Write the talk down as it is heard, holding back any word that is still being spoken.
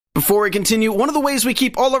Before we continue, one of the ways we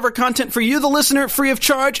keep all of our content for you, the listener, free of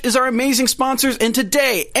charge is our amazing sponsors, and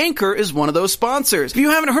today, Anchor is one of those sponsors. If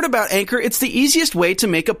you haven't heard about Anchor, it's the easiest way to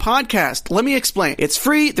make a podcast. Let me explain. It's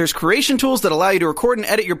free, there's creation tools that allow you to record and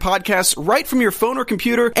edit your podcasts right from your phone or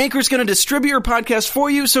computer. Anchor's going to distribute your podcast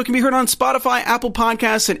for you so it can be heard on Spotify, Apple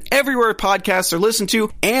Podcasts, and everywhere podcasts are listened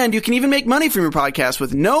to, and you can even make money from your podcast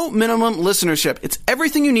with no minimum listenership. It's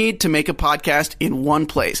everything you need to make a podcast in one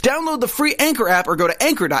place. Download the free Anchor app or go to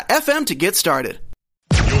anchor.fm to get started.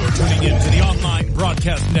 You're tuning in to the online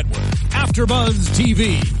broadcast network, AfterBuzz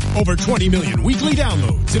TV. Over 20 million weekly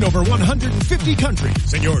downloads in over 150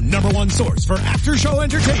 countries, and your number one source for after-show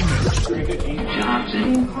entertainment.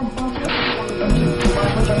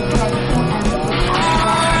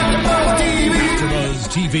 AfterBuzz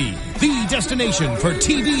TV, the destination for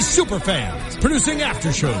TV superfans, producing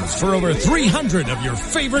aftershows for over 300 of your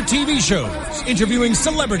favorite TV shows, interviewing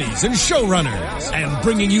celebrities and showrunners, and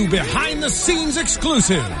bringing you behind-the-scenes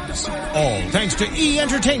exclusives. All thanks to E!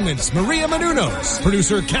 Entertainment's Maria Menounos,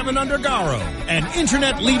 producer Kevin Undergaro, and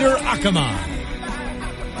internet leader Akamai.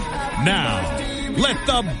 Now, let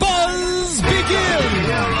the buzz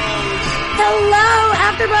begin! Hello,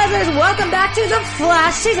 AfterBuzzers! Welcome back to The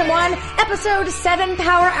Flash, Season 1, Episode 7,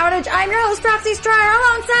 Power Outage. I'm your host, Roxy Stryer,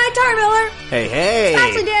 alongside Tar Miller. Hey.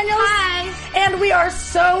 Ashley Daniels. Hi. And we are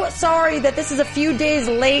so sorry that this is a few days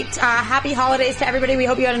late. Happy holidays to everybody. We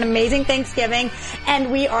hope you had an amazing Thanksgiving. And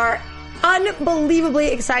we are unbelievably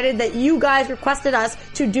excited that you guys requested us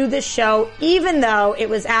to do this show, even though it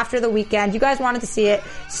was after the weekend. You guys wanted to see it.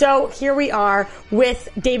 So here we are with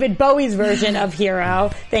David Bowie's version of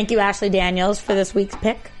Hero. Thank you, Ashley Daniels, for this week's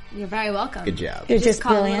pick. You're very welcome. Good job. You're just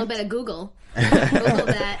called brilliant. a little bit of Google. Googled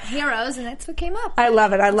that Heroes, and that's what came up. I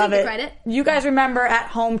love it. I love it. Credit. You guys remember at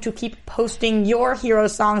home to keep posting your hero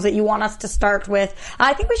songs that you want us to start with.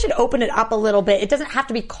 I think we should open it up a little bit. It doesn't have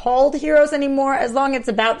to be called Heroes anymore, as long as it's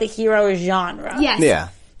about the hero genre. Yes. Yeah,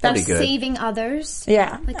 that'd be good. Saving others.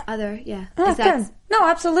 Yeah. Like other, yeah. Oh, good. No,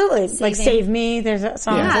 absolutely. Like Save Me, there's that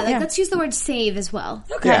song. Yeah, let's use the word save as well.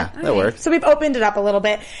 Okay. Yeah, that works. So we've opened it up a little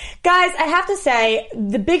bit. Guys, I have to say,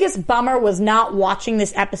 the biggest bummer was not watching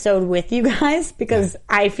this episode with you guys, because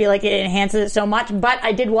I feel like it enhances it so much, but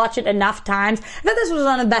I did watch it enough times. I thought this was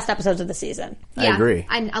one of the best episodes of the season. Yeah, I agree.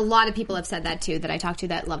 And a lot of people have said that too, that I talked to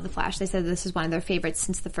that love The Flash. They said this is one of their favorites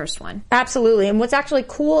since the first one. Absolutely. And what's actually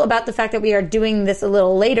cool about the fact that we are doing this a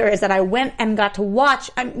little later is that I went and got to watch.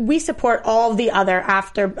 We support all the other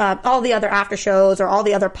after shows or all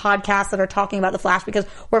the other podcasts that are talking about the Flash, because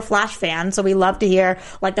we're Flash fans, so we love to hear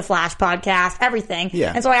like the Flash podcast, everything.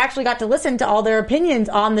 Yeah. And so I actually got to listen to all their opinions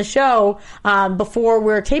on the show before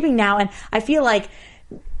we're taping now, and I feel like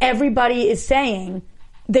everybody is saying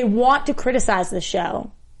they want to criticize the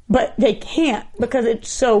show, but they can't because it's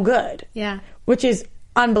so good. Yeah. Which is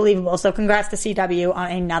unbelievable. So congrats to CW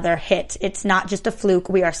on another hit. It's not just a fluke.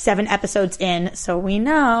 We are 7 episodes in, so we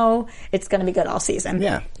know it's going to be good all season.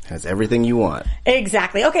 Yeah, has everything you want.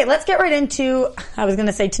 Exactly. Okay, let's get right into, I was going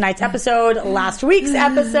to say tonight's episode, last week's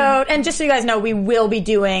episode, and just so you guys know, we will be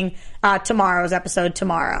doing tomorrow's episode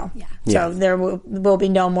tomorrow. Yeah. So there will be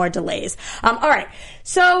no more delays. All right.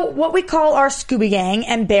 So what we call our Scooby Gang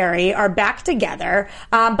and Barry are back together,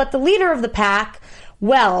 but the leader of the pack,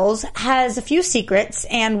 Wells, has a few secrets,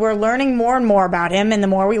 and we're learning more and more about him, and the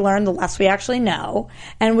more we learn, the less we actually know.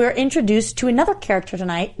 And we're introduced to another character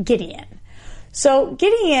tonight, Gideon. So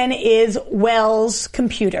Gideon is Wells'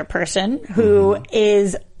 computer person, who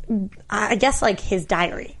is, I guess, like his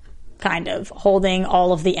diary, kind of, holding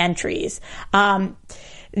all of the entries.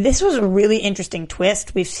 This was a really interesting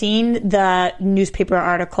twist. We've seen the newspaper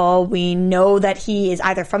article. We know that he is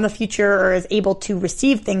either from the future or is able to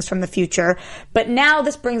receive things from the future. But now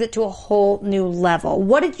this brings it to a whole new level.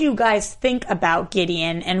 What did you guys think about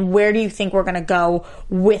Gideon, and where do you think we're going to go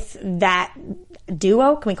with that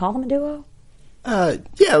duo? Can we call them a duo?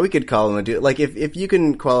 Yeah, we could call them a duo. Like, if you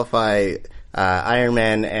can qualify Iron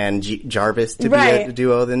Man and Jarvis to be a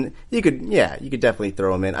duo, then you could definitely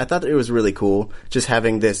throw them in. I thought that it was really cool just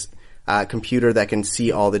having this computer that can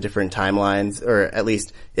see all the different timelines, or at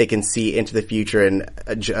least it can see into the future and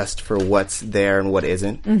adjust for what's there and what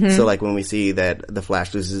isn't. Mm-hmm. So like when we see that the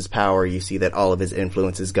Flash loses his power, you see that all of his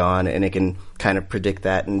influence is gone, and it can kind of predict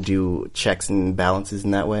that and do checks and balances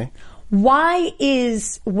in that way. Why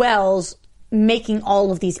is Wells making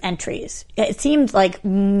all of these entries? It seemed like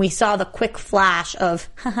when we saw the quick flash of,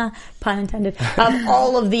 pun intended, of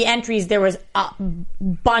all of the entries, there was a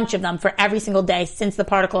bunch of them for every single day since the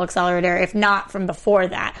particle accelerator, if not from before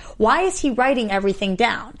that. Why is he writing everything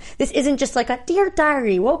down? This isn't just like a Dear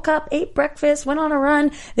Diary, woke up, ate breakfast, went on a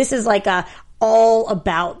run. This is like all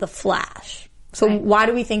about the Flash. So why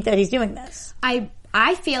do we think that he's doing this?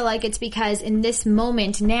 I feel like it's because in this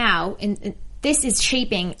moment now, this is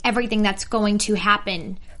shaping everything that's going to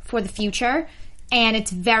happen for the future. And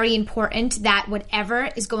it's very important that whatever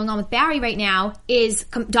is going on with Barry right now is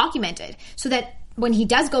documented so that when he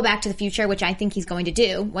does go back to the future, which I think he's going to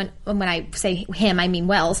do, when I say him, I mean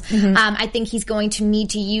Wells, I think he's going to need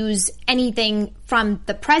to use anything from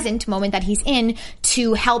the present moment that he's in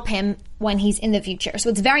to help him when he's in the future. So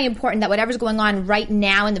it's very important that whatever's going on right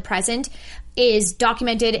now in the present is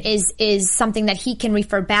documented, is something that he can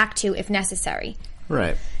refer back to if necessary.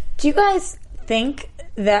 Right. Do you guys think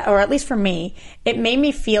that, or at least for me, it made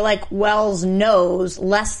me feel like Wells knows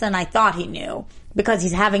less than I thought he knew because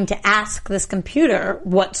he's having to ask this computer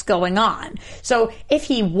what's going on. So if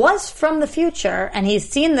he was from the future and he's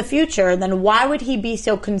seen the future, then why would he be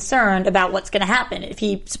so concerned about what's going to happen if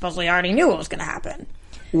he supposedly already knew what was going to happen?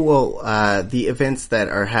 Well, the events that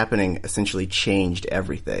are happening essentially changed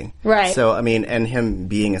everything. Right. So, I mean, and him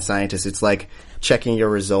being a scientist, it's like checking your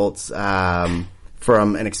results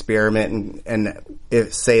from an experiment, and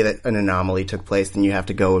if, say that an anomaly took place, then you have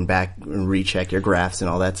to go and back and recheck your graphs and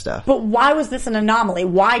all that stuff. But why was this an anomaly?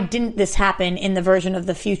 Why didn't this happen in the version of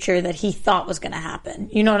the future that he thought was going to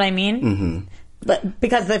happen? You know what I mean? Mm-hmm. But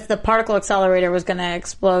because if the particle accelerator was going to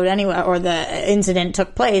explode anyway, or the incident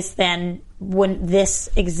took place, then wouldn't this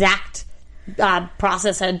exact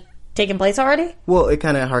process had taken place already? Well, it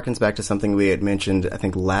kind of harkens back to something we had mentioned, I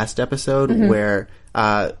think, last episode, where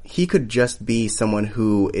he could just be someone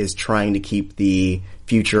who is trying to keep the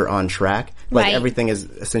future on track. Like, everything is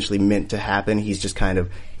essentially meant to happen. He's just kind of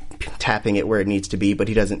tapping it where it needs to be, but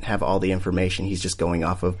he doesn't have all the information. He's just going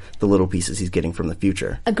off of the little pieces he's getting from the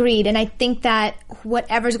future. Agreed. And I think that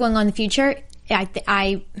whatever's going on in the future,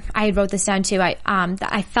 I wrote this down too.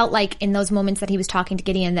 I felt like in those moments that he was talking to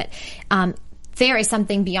Gideon that there is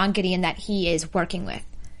something beyond Gideon that he is working with.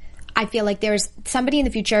 I feel like there's somebody in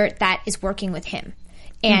the future that is working with him.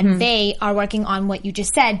 And they are working on what you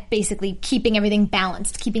just said, basically keeping everything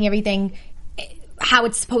balanced, keeping everything how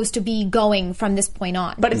it's supposed to be going from this point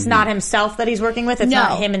on. But it's not himself that he's working with? It's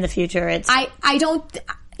not him in the future? It's I don't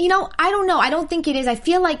know. I don't think it is. I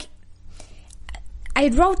feel like I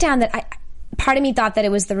wrote down that part of me thought that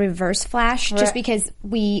it was the Reverse Flash, just because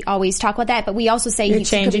we always talk about that, but we also say he's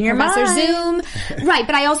changing your Professor mind. Zoom. Right,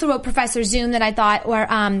 but I also wrote Professor Zoom that I thought, or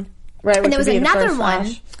and there was another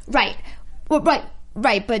one. Right. Well,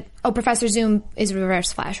 right, but Professor Zoom is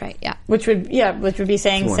Reverse Flash, right? Yeah. Which would be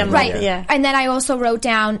saying similar. Right. Yeah. And then I also wrote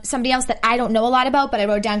down somebody else that I don't know a lot about, but I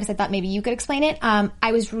wrote down because I thought maybe you could explain it.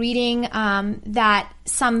 I was reading that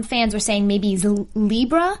some fans were saying maybe he's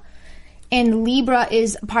Libra. And Libra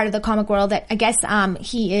is part of the comic world that I guess I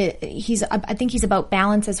think he's about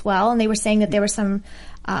balance as well. And they were saying that there were some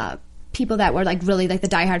people that were like really like the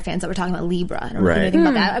diehard fans that were talking about Libra. I don't know if you know anything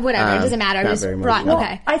about that. Whatever, it doesn't matter. It was brought. Well,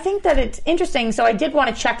 okay. I think that it's interesting. So I did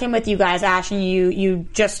want to check in with you guys, Ash, and you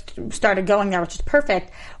just started going there, which is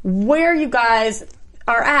perfect. Where you guys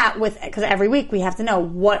are at with, because every week we have to know,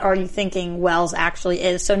 what are you thinking Wells actually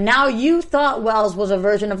is? So now you thought Wells was a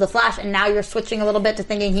version of the Flash, and now you're switching a little bit to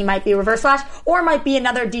thinking he might be a Reverse Flash, or might be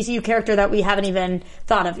another DCU character that we haven't even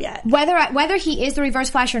thought of yet. Whether he is the Reverse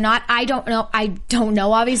Flash or not, I don't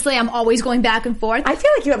know. Obviously, I'm always going back and forth. I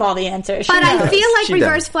feel like you have all the answers. But I feel like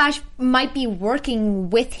Reverse Flash might be working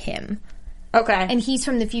with him. Okay. And he's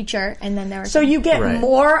from the future, and then there. So you get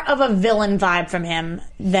more of a villain vibe from him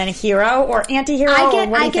than a hero or anti-hero? I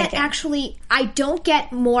don't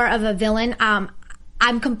get more of a villain.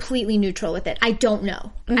 I'm completely neutral with it. I don't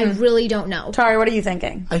know. I really don't know. Tari, what are you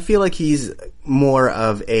thinking? I feel like he's more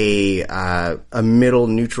of a middle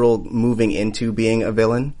neutral moving into being a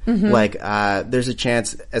villain. Like, there's a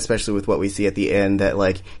chance, especially with what we see at the end, that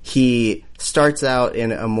like he starts out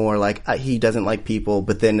in a more like he doesn't like people,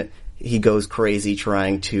 but then he goes crazy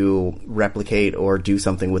trying to replicate or do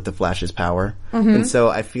something with the Flash's power. And so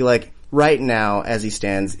I feel like right now, as he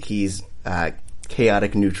stands, he's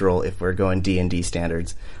chaotic neutral if we're going D&D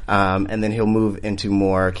standards. And then he'll move into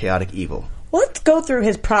more chaotic evil. Let's go through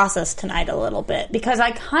his process tonight a little bit, because I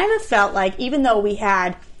kind of felt like even though we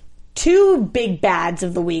had two big bads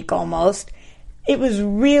of the week almost, it was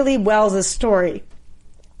really Wells' story.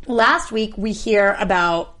 Last week we hear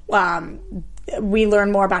about... we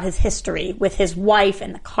learn more about his history with his wife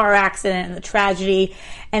and the car accident and the tragedy.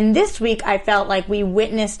 And this week, I felt like we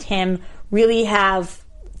witnessed him really have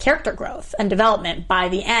character growth and development by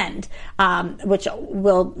the end, which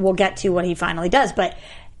we'll get to what he finally does. But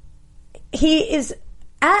he is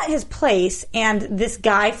at his place, and this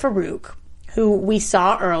guy, Farouk, who we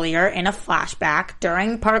saw earlier in a flashback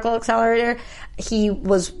during Particle Accelerator. He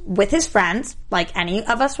was with his friends, like any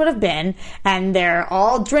of us would have been, and they're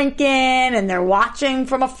all drinking and they're watching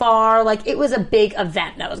from afar. Like, it was a big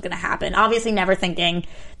event that was going to happen. Obviously never thinking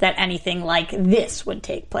that anything like this would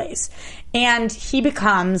take place. And he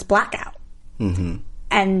becomes Blackout. Mm-hmm.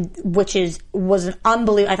 And which was an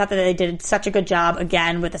unbelievable. I thought that they did such a good job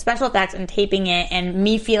again with the special effects and taping it, and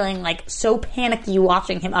me feeling like so panicky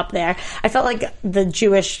watching him up there. I felt like the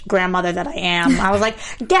Jewish grandmother that I am. I was like,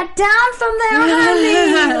 "Get down from there,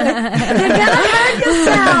 honey! You're gonna hurt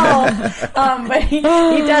yourself." But he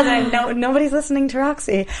doesn't. No, nobody's listening to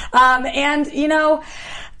Roxy. And you know,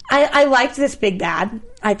 I liked this big bad.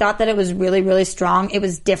 I thought that it was really, really strong. It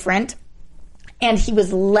was different. And he was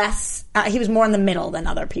he was more in the middle than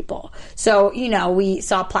other people. So, you know, we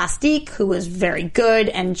saw Plastique, who was very good,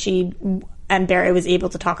 and Barry was able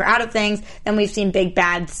to talk her out of things. Then we've seen big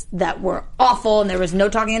bads that were awful, and there was no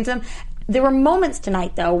talking into them. There were moments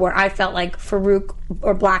tonight, though, where I felt like Farouk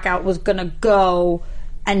or Blackout was gonna go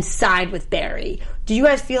and side with Barry. Do you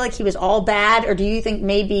guys feel like he was all bad, or do you think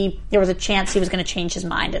maybe there was a chance he was gonna change his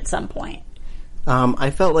mind at some point? I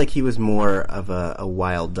felt like he was more of a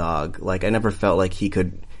wild dog. Like, I never felt like he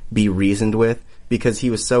could be reasoned with, because he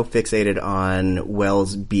was so fixated on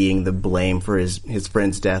Wells being the blame for his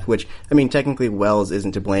friend's death, which, I mean, technically Wells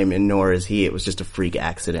isn't to blame, and nor is he. It was just a freak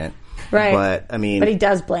accident. Right. But, I mean... But he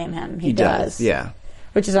does blame him. He does. Yeah.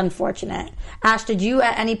 Which is unfortunate. Ash, did you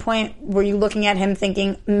at any point, were you looking at him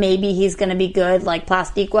thinking maybe he's going to be good like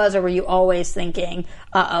Plastique was, or were you always thinking,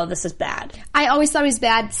 uh-oh, this is bad? I always thought he was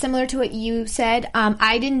bad, similar to what you said.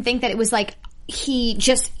 I didn't think that it was like he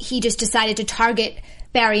just decided to target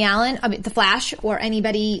Barry Allen, the Flash, or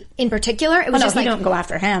anybody in particular. It was just he like, don't go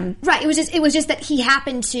after him. Right. It was just that he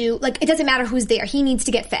happened to, like, it doesn't matter who's there. He needs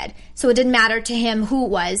to get fed. So it didn't matter to him who it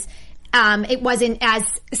was. It wasn't as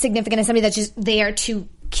significant as somebody that's just there to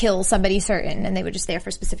kill somebody certain, and they were just there for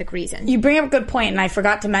a specific reason. You bring up a good point, and I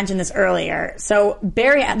forgot to mention this earlier. So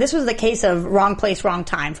this was the case of wrong place, wrong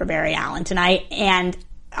time for Barry Allen tonight, and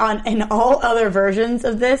in all other versions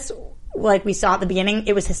of this, like we saw at the beginning,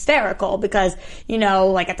 it was hysterical because, you know,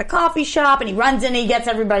 like at the coffee shop, and he runs in, he gets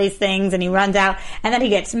everybody's things, and he runs out, and then he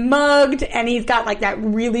gets mugged, and he's got like that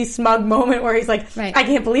really smug moment where he's like, right. I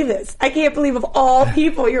can't believe this. I can't believe of all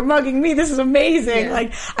people you're mugging me. This is amazing. Yeah.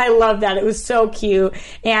 Like, I love that. It was so cute.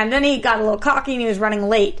 And then he got a little cocky and he was running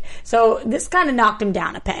late. So this kind of knocked him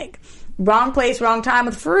down a peg. Wrong place, wrong time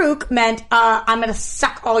with Farouk meant, I'm going to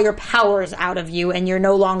suck all your powers out of you and you're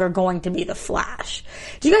no longer going to be the Flash.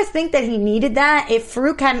 Do you guys think that he needed that? If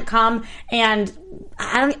Farouk hadn't come and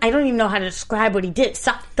I don't even know how to describe what he did,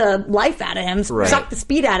 sucked the life out of him, right. Sucked the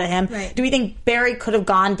speed out of him, right. Do we think Barry could have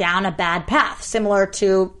gone down a bad path, similar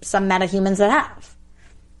to some metahumans that have?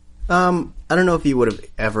 I don't know if he would have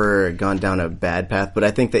ever gone down a bad path, but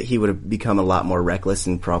I think that he would have become a lot more reckless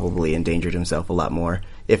and probably endangered himself a lot more,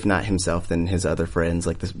 if not himself, then his other friends,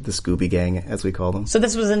 like the Scooby Gang, as we call them. So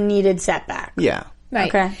this was a needed setback. Yeah. Right.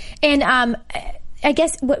 Okay. And I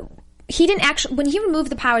guess he didn't actually, when he removed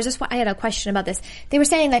the powers, that's why I had a question about this. They were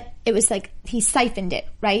saying that it was like he siphoned it,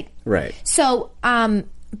 right? Right. So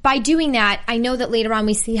by doing that, I know that later on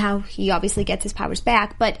we see how he obviously gets his powers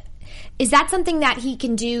back, but is that something that he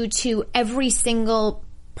can do to every single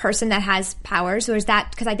person that has powers, or is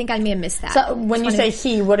that, because I think I may have missed that. So when you say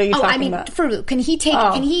he, what are you talking about? Farouk. Can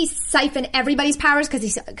he siphon everybody's powers?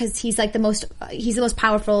 Because he's like the most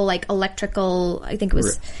powerful, like electrical, I think it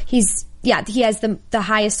was, he has the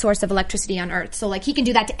highest source of electricity on Earth. So like he can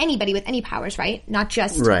do that to anybody with any powers, right? Not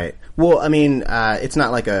just... Right. Well, I mean, it's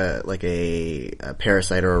not like a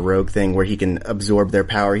parasite or a rogue thing where he can absorb their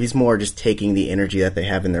power. He's more just taking the energy that they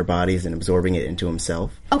have in their bodies and absorbing it into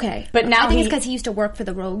himself. Okay. But now I think it's because he used to work for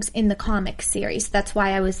the Rogues in the comic series. That's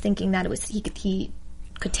why I was thinking that it was he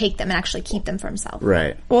could take them and actually keep them for himself.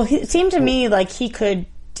 Right. Well, it seemed to me like he couldn't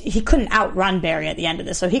outrun Barry at the end of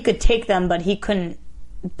this. So he could take them, but he couldn't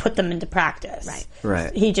put them into practice.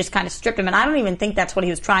 Right. He just kind of stripped them, and I don't even think that's what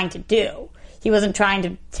he was trying to do. He wasn't trying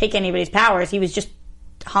to take anybody's powers. He was just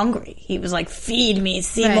hungry. He was like, feed me,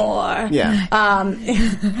 Seymour. Right. Yeah.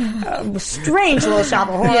 Strange little Shop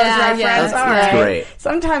of Horrors reference. That's all right. great.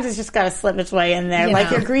 Sometimes it's just got to slip its way in there,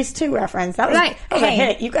 like your Grease 2 reference. That was, right. That was a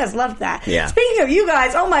hit. You guys loved that. Yeah. Speaking of you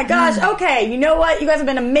guys, oh my gosh, okay, you know what? You guys have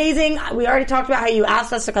been amazing. We already talked about how you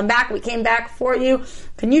asked us to come back. We came back for you.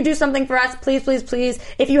 Can you do something for us? Please, please, please.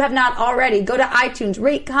 If you have not already, go to iTunes,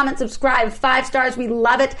 rate, comment, subscribe. 5 stars. We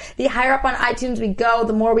love it. The higher up on iTunes we go,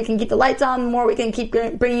 the more we can keep the lights on, the more we can keep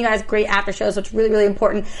bringing you guys great after shows, so it's really, really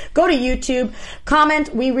important. Go to YouTube,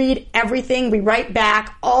 comment. We read everything. We write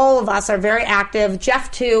back. All of us are very active.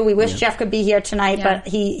 Jeff, too. We wish Jeff could be here tonight, but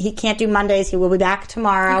he can't do Mondays. He will be back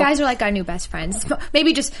tomorrow. You guys are like our new best friends.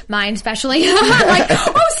 Maybe just mine, especially. Like,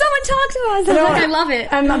 someone talk to us. I love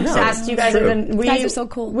it. I'm obsessed. You guys you guys are so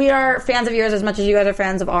cool. We are fans of yours as much as you guys are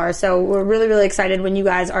fans of ours, so we're really, really excited when you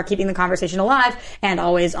guys are keeping the conversation alive and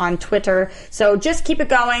always on Twitter. So just keep it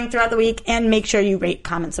going throughout the week and make sure you rate,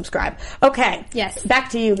 comment, subscribe. Okay. Yes.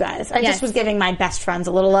 Back to you guys. I just was giving my best friends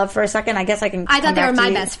a little love for a second. I guess I can. I thought they were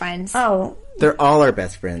my best friends. Oh. They're all our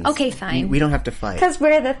best friends. Okay, fine. We don't have to fight. Because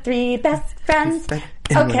we're the 3 best friends.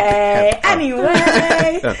 Okay.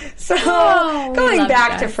 Anyway. So, going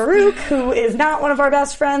back to Farouk, who is not one of our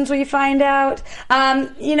best friends, we find out.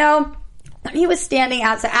 He was standing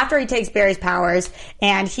outside after he takes Barry's powers,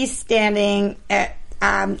 and he's standing at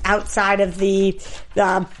outside of the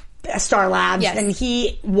Star Labs, and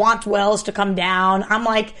he wants Wells to come down. I'm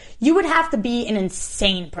like, you would have to be an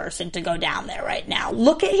insane person to go down there right now.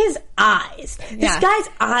 Look at his eyes. This guy's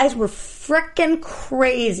eyes were freaking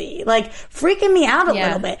crazy, like freaking me out a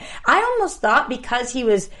little bit. I almost thought because he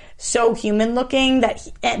was so human looking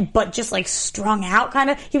but just like strung out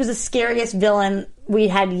kind of, he was the scariest villain we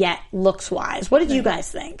had yet looks wise. What did you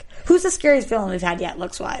guys think? Who's the scariest villain we've had yet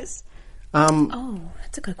looks wise?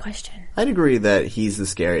 That's a good question. I'd agree that he's the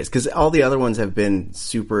scariest, because all the other ones have been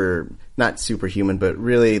not superhuman, but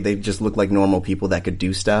really they just look like normal people that could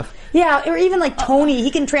do stuff. Yeah, or even like Tony,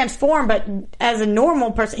 he can transform, but as a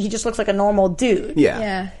normal person, he just looks like a normal dude.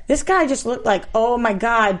 Yeah. This guy just looked like, oh my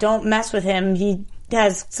God, don't mess with him. He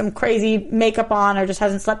has some crazy makeup on or just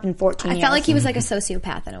hasn't slept in 14 years. I felt like he was like a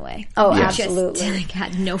sociopath in a way. Oh, absolutely. Just like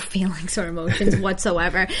had no feelings or emotions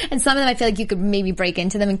whatsoever. And some of them I feel like you could maybe break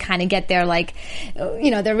into them and kind of get their like,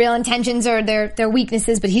 their real intentions or their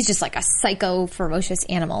weaknesses, but he's just like a psycho, ferocious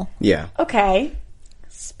animal. Yeah. Okay.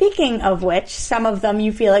 Speaking of which, some of them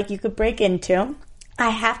you feel like you could break into. I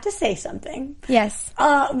have to say something. Yes.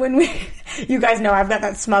 You guys know I've got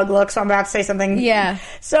that smug look, so I'm about to say something. Yeah.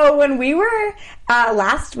 So when we were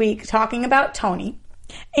last week talking about Tony,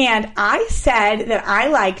 and I said that I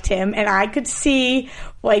liked him and I could see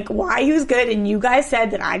like why he was good, and you guys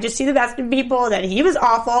said that I just see the best in people, that he was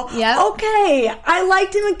awful. Yeah. Okay, I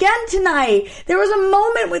liked him again tonight. There was a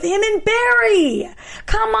moment with him and Barry.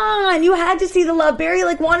 Come on, you had to see the love. Barry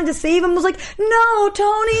like wanted to save him, was like, no,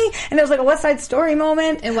 Tony, and it was like a West Side Story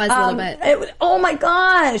moment. It was a little bit. Oh my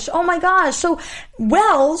gosh. So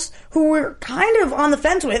Wells, who we're kind of on the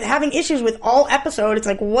fence with, having issues with all episode, it's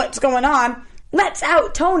like, what's going on? Lets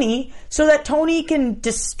out Tony so that Tony can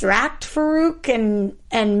distract Farouk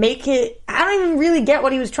and make it. I don't even really get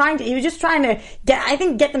what he was trying to. He was just trying to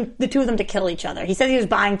get the two of them to kill each other. He said he was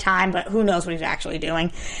buying time, but who knows what he's actually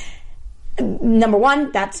doing. Number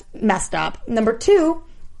one, that's messed up. Number two,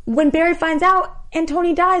 when Barry finds out and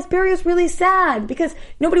Tony dies, Barry is really sad because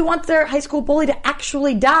nobody wants their high school bully to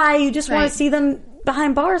actually die. You just want to see them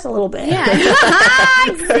behind bars a little bit. Yeah.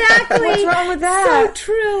 Exactly. What's wrong with that? So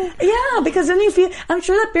true. Yeah, because then you feel, I'm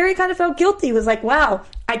sure that Barry kind of felt guilty. He was like, wow,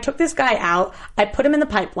 I took this guy out, I put him in the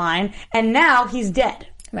pipeline, and now he's dead.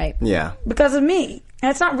 Right. Yeah. Because of me.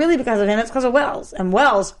 And it's not really because of him, it's because of Wells. And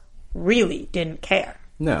Wells really didn't care.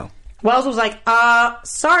 No. Wells was like,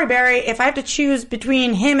 sorry, Barry, if I have to choose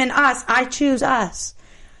between him and us, I choose us.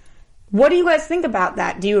 What do you guys think about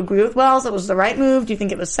that? Do you agree with Wells? It was the right move? Do you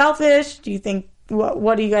think it was selfish? Do you think...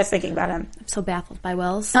 What are you guys thinking about him? I'm so baffled by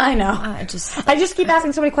Wells. I know. I just keep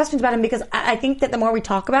asking so many questions about him because I think that the more we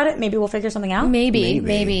talk about it, maybe we'll figure something out. Maybe.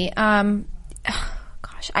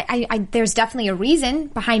 There's definitely a reason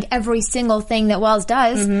behind every single thing that Wells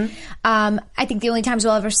does. Mm-hmm. I think the only times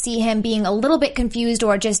we'll ever see him being a little bit confused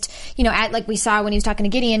or just, like we saw when he was talking to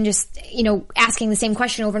Gideon, just, asking the same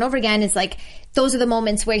question over and over again is like, those are the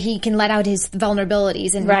moments where he can let out his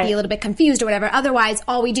vulnerabilities and be a little bit confused or whatever. Otherwise,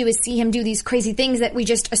 all we do is see him do these crazy things that we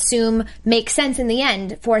just assume make sense in the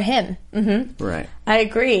end for him. Mm-hmm. Right. I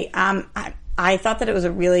agree. I thought that it was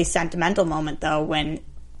a really sentimental moment, though, when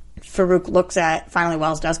Farouk finally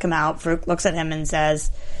Wells does come out, Farouk looks at him and says,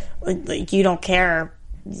 like, you don't care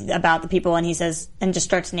about the people, and he says, and just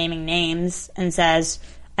starts naming names and says,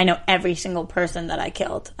 I know every single person that I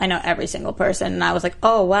killed. I know every single person. And I was like,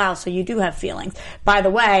 oh, wow, so you do have feelings. By the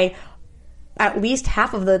way, at least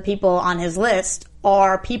half of the people on his list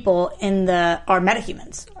are people are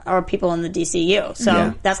metahumans, or people in the DCU.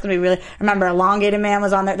 So that's going to be really... Remember, Elongated Man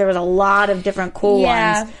was on there. There was a lot of different cool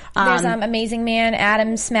ones. There's Amazing Man,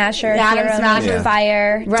 Atom Smasher, Hero, Smasher,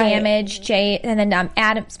 Fire, Damage, Jade, and then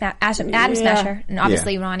Atom Smasher, and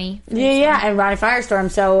obviously Ronnie. And Ronnie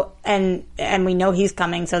Firestorm. So, and we know he's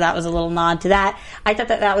coming, so that was a little nod to that. I thought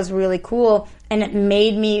that was really cool, and it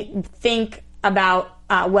made me think about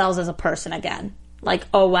Wells as a person again. Like,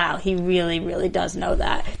 oh wow, he really, really does know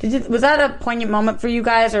that. Was that a poignant moment for you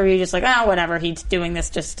guys, or were you just like, whatever, he's doing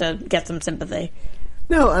this just to get some sympathy?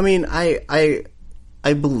 No, I mean, I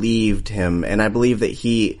believed him, and I believe that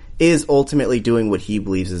he is ultimately doing what he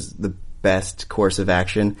believes is the best course of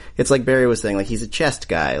action. It's like Barry was saying, like, he's a chest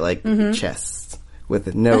guy, like chess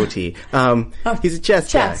with no T. He's a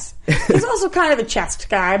chess guy. He's also kind of a chest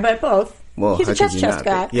guy, but both. Well, he's a chest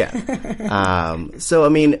guy. Yeah. So, I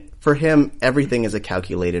mean, for him, everything is a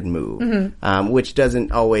calculated move, which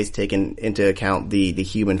doesn't always take into account the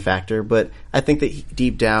human factor. But I think that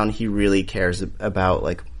deep down, he really cares about,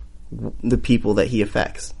 like, the people that he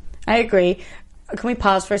affects. I agree. Can we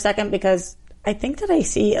pause for a second? Because I think that I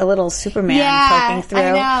see a little Superman poking through.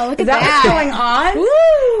 I know. Look is at that what's going on?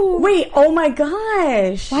 Woo! Wait, oh my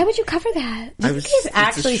gosh. Why would you cover that? Do you think he's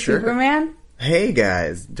actually Superman? Hey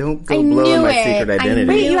guys, don't go blowing my secret identity.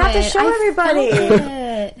 Wait, you have to show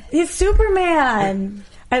everybody. He's Superman.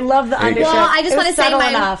 I love the undershirt. Well, I just want to say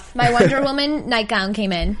enough. my Wonder Woman nightgown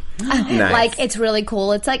came in. Nice. Like, it's really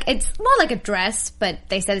cool. It's more like a dress, but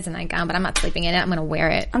they said it's a nightgown, but I'm not sleeping in it. I'm going to wear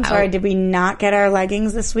it. I'm sorry, did we not get our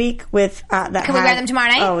leggings this week with that? Can we wear them tomorrow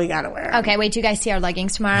night? Oh, we got to wear them. Okay, wait till you guys see our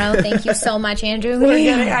leggings tomorrow. Thank you so much, Andrew.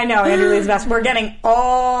 I know, Andrew Lee's best. We're getting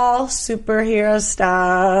all superhero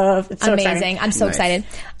stuff. It's so amazing. exciting. I'm so excited.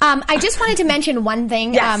 I just wanted to mention one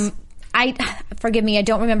thing. Yes. Forgive me, I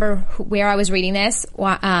don't remember where I was reading this.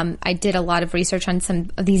 I did a lot of research on some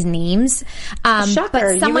of these names. Shocker,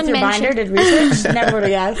 but someone you with your mentioned binder did research? Never would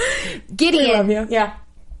have guessed. Gideon. We love you. Yeah.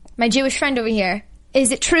 My Jewish friend over here.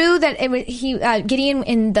 Is it true that Gideon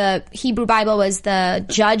in the Hebrew Bible was the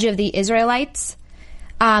judge of the Israelites?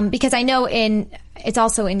 Because I know it's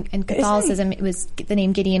also in Catholicism, it was the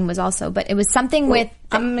name Gideon was also, but it was something with.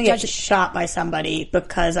 I'm gonna get shot by somebody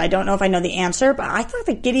because I don't know if I know the answer, but I thought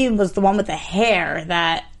that Gideon was the one with the hair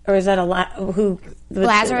or is that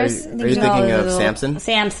Lazarus? Are you thinking of Samson?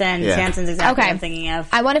 Samson. Yeah. Samson's exactly okay. what I'm thinking of.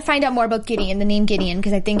 I want to find out more about Gideon, the name Gideon,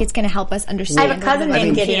 because I think it's going to help us understand. I have a cousin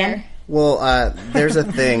named Gideon. Well, there's a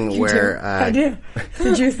thing where... I do.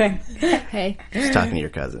 The Jew thing. Hey. Just talking to your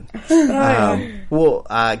cousin.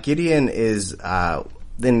 Gideon is... and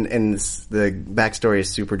the backstory is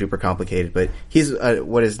super duper complicated, but he's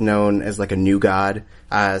what is known as like a new god.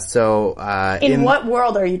 In what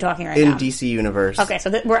world are you talking right now? In DC Universe. Okay,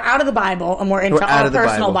 so we're out of the Bible and we're into our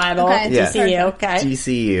personal Bible. Okay. Yeah. DCU.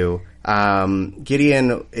 Okay. DCU.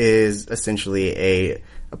 Gideon is essentially a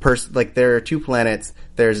person. Like there are two planets.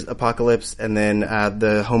 There's Apocalypse and then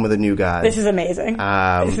the home of the new god. This is amazing.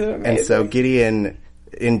 And so Gideon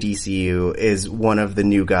in DCU is one of the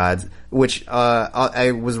new gods, which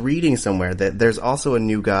I was reading somewhere that there's also a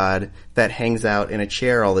new god that hangs out in a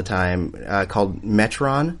chair all the time called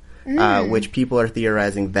Metron, which people are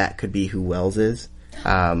theorizing that could be who Wells is.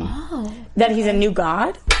 That he's a new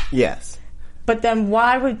god? Yes. But then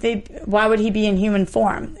why would he be in human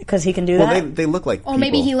form? Because he can do that? Well, they look like people. Or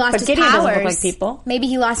maybe he lost his Gideon powers. doesn't look like people. Maybe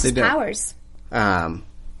he lost his powers.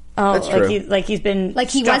 That's true. He's been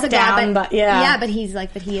like he was a down, god, but yeah, but he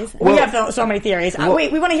is. We have so many theories.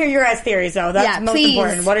 Wait, we want to hear your guys' theories though. That's most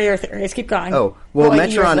important. What are your theories? Keep going. Oh, well,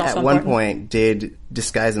 Metron at one point did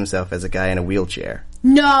disguise himself as a guy in a wheelchair.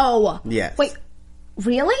 No. Yes. Wait.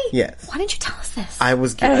 Really? Yes. Why didn't you tell us this?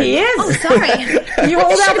 He is. Oh, sorry. You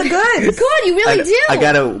hold out the goods. Good, you really do. I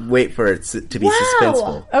gotta wait for it to be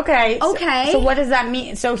suspenseful. Okay. Okay. So what does that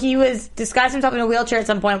mean? So he was disguised himself in a wheelchair at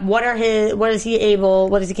some point. What is he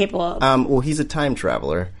capable of? Well, he's a time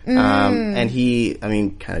traveler. And he,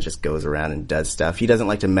 kind of just goes around and does stuff. He doesn't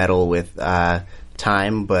like to meddle with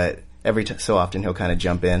time, but every so often he'll kind of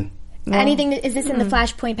jump in. Anything? Is this in the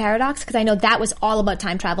Flashpoint Paradox? Because I know that was all about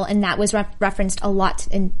time travel, and that was referenced a lot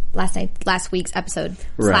in last week's episode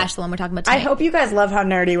 / the one we're talking about tonight. I hope you guys love how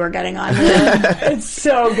nerdy we're getting on here. It's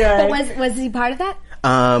so good. But was he part of that?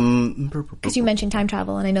 Because you mentioned time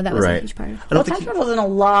travel, and I know that was a huge part of it. Well, time travel is in a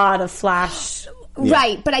lot of Flash. Yeah.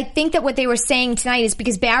 Right, but I think that what they were saying tonight is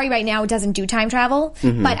because Barry right now doesn't do time travel,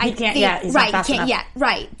 but he can't yet. He's not fast enough.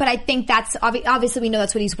 Right. But I think that's obviously we know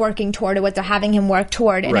that's what he's working toward, or what they're having him work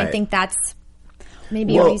toward, and I think that's.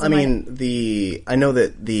 maybe a reason I know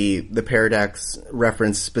that the paradox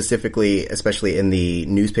reference specifically, especially in the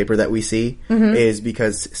newspaper that we see, is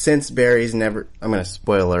because since Barry's never... I'm going to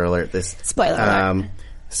spoiler alert this. Spoiler alert.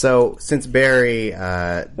 So, since Barry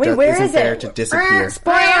isn't there to disappear...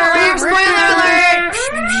 Spoiler alert!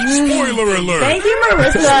 Spoiler alert! Thank you,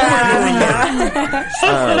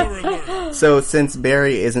 Marissa! So, since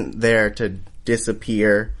Barry isn't there to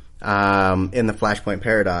disappear in the Flashpoint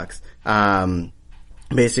Paradox,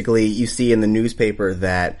 basically you see in the newspaper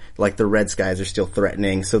that, like, the red skies are still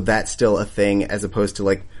threatening, so that's still a thing, as opposed to,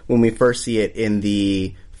 like, when we first see it in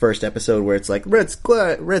the... first episode where it's like red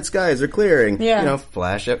skies are clearing,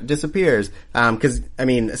 Flash disappears. Because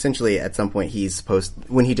essentially at some point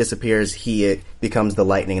when he disappears, he becomes the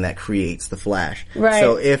lightning that creates the Flash. Right.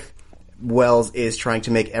 So if Wells is trying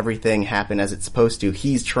to make everything happen as it's supposed to,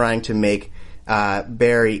 he's trying to make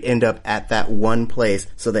Barry end up at that one place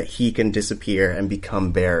so that he can disappear and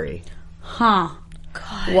become Barry. Huh.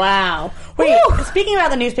 God. Wow. Wait, speaking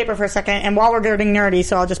about the newspaper for a second, and while we're getting nerdy,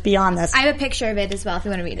 so I'll just be on this. I have a picture of it as well if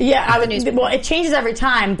you want to read it. Yeah, well, it changes every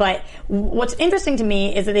time, but what's interesting to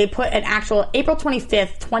me is that they put an actual April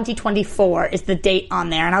 25th, 2024 is the date on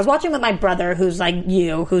there. And I was watching with my brother, who's like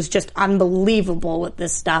you, who's just unbelievable with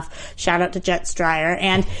this stuff. Shout out to Jet Stryer.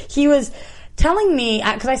 And he was telling me,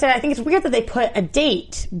 because I said, I think it's weird that they put a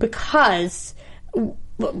date because...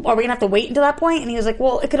 are we going to have to wait until that point? And he was like,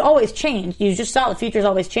 well, it could always change. You just saw the future's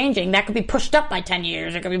always changing. That could be pushed up by 10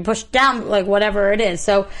 years. It could be pushed down, like whatever it is.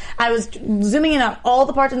 So I was zooming in on all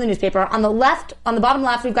the parts of the newspaper. On the bottom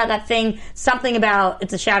left, we've got that thing, something about,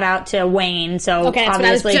 it's a shout out to Wayne. So okay, that's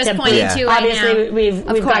obviously, what I was just pointing to right obviously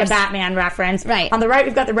now. we've got a Batman reference. Right. On the right,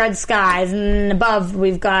 we've got the red skies. And above,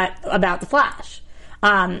 we've got about the Flash.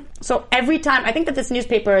 So every time, I think that this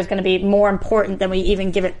newspaper is going to be more important than we even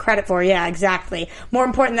give it credit for. Yeah, exactly. More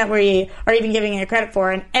important than we are even giving it credit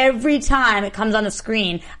for. And every time it comes on the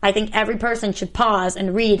screen, I think every person should pause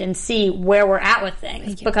and read and see where we're at with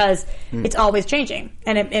things because it's always changing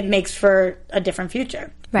and it makes for a different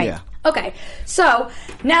future. Right. Yeah. Okay, so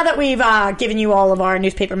now that we've given you all of our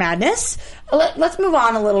newspaper madness, let's move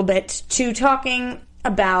on a little bit to talking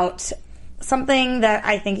about something that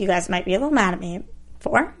I think you guys might be a little mad at me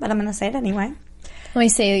for, but I'm going to say it anyway. Let me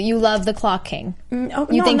say, you love the Clock King. You no,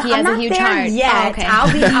 think he has a huge heart? Yeah, okay.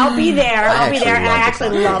 I'll be there. I'll be there. And I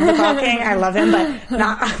actually Clock love the Clock King. I love him, but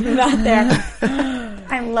I'm not there.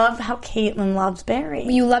 I love how Caitlin loves Barry.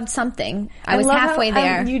 You loved something. I was halfway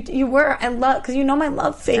there. You were. I love because you know my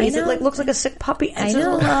love face. It looks like a sick puppy. I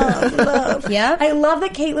know. Love. Yeah. I love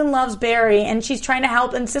that Caitlin loves Barry and she's trying to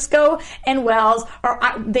help. And Cisco and Wells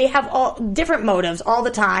they have all different motives all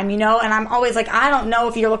the time, and I'm always like, I don't know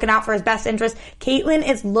if you're looking out for his best interest. Caitlin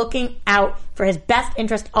is looking out for his best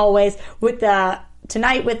interest always. With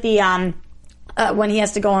tonight with the when he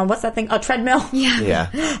has to go on, what's that thing? A treadmill? Yeah.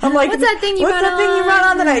 I'm like, what's that thing you run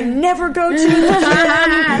on that I never go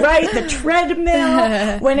to? Right, the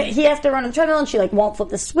treadmill. When he has to run on the treadmill and she won't flip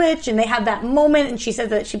the switch, and they have that moment, and she says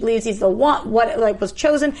that she believes he's the one, was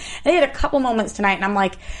chosen. And they had a couple moments tonight, and I'm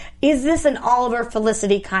like, is this an Oliver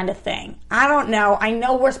Felicity kind of thing? I don't know. I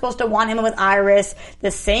know we're supposed to want him with Iris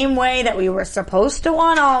the same way that we were supposed to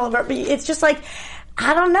want Oliver, but it's just like,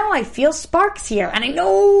 I don't know. I feel sparks here. And I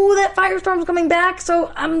know that Firestorm's coming back,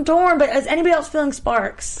 so I'm torn. But is anybody else feeling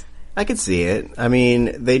sparks? I could see it. I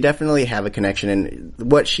mean, they definitely have a connection. And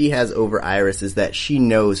what she has over Iris is that she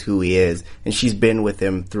knows who he is. And she's been with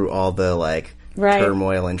him through all the,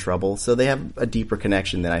 turmoil and trouble. So they have a deeper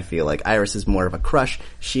connection than I feel like. Iris is more of a crush.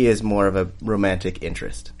 She is more of a romantic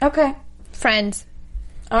interest. Okay. Friends.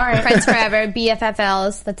 All right. Friends forever.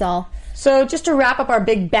 BFFLs. That's all. So just to wrap up our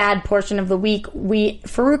big bad portion of the week,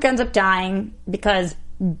 Farouk ends up dying because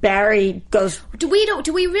Barry goes. Do we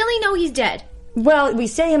really know he's dead? Well, we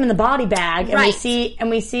see him in the body bag, and right.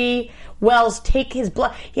 we see Wells take his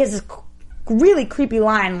blood. He has this really creepy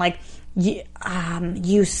line like,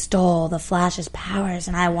 "You stole the Flash's powers,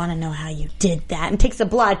 and I want to know how you did that," and takes the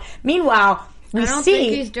blood. Meanwhile, I don't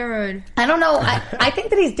think he's dead. I don't know. I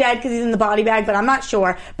think that he's dead because he's in the body bag, but I'm not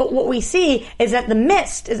sure. But what we see is that the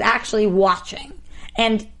Mist is actually watching.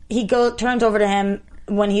 And he turns over to him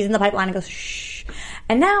when he's in the pipeline and goes, shh.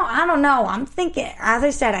 And now, I don't know. I'm thinking, as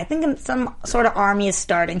I said, I think some sort of army is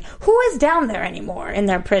starting. Who is down there anymore in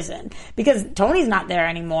their prison? Because Tony's not there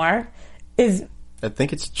anymore. I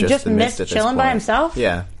think it's just the Mist at this chilling point. by himself?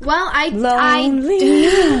 Yeah. Well, I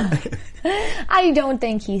don't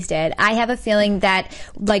think he's dead. I have a feeling that,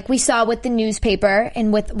 like we saw with the newspaper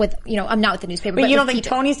and with I'm not with the newspaper. But you don't think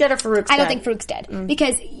Tony's dead or Farouk's dead? I don't think Farouk's dead.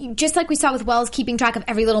 Because just like we saw with Wells keeping track of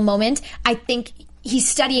every little moment, I think he's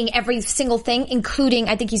studying every single thing, including,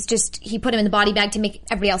 I think he put him in the body bag to make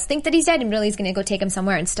everybody else think that he's dead, and really he's going to go take him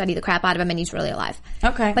somewhere and study the crap out of him, and he's really alive.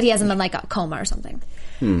 Okay. But he has him in like a coma or something.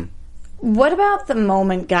 What about the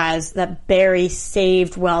moment, guys, that Barry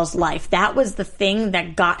saved Wells' life? That was the thing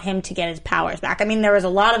that got him to get his powers back. I mean, there was a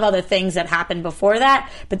lot of other things that happened before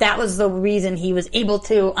that, but that was the reason he was able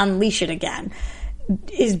to unleash it again.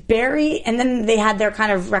 Is Barry, and then they had their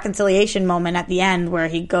kind of reconciliation moment at the end where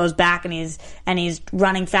he goes back and he's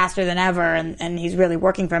running faster than ever and he's really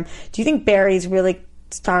working for him. Do you think Barry's really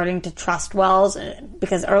starting to trust Wells?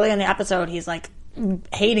 Because early in the episode he's like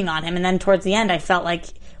hating on him, and then towards the end I felt like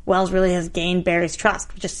Wells really has gained Barry's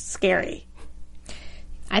trust, which is scary.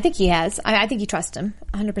 I think he has. I think you trust him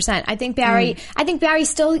 100%. I think Barry's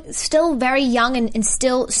still very young and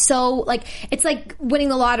still so, like, it's like winning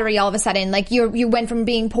the lottery all of a sudden. Like, you went from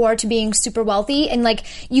being poor to being super wealthy, and like,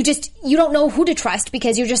 you don't know who to trust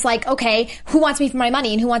because you're just like, okay, who wants me for my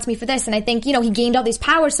money and who wants me for this? And I think, he gained all these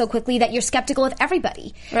powers so quickly that you're skeptical of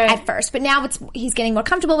everybody at first. But now he's getting more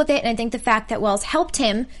comfortable with it, and I think the fact that Wells helped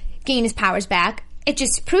him gain his powers back, it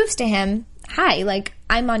just proves to him, hi, like,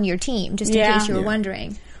 I'm on your team, just in case you were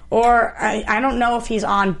wondering. Or, I don't know if he's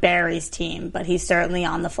on Barry's team, but he's certainly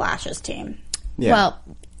on the Flash's team. Yeah. Well,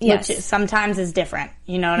 yes. Which sometimes is different,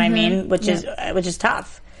 you know what I mean? Which is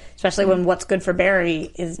tough. Especially when what's good for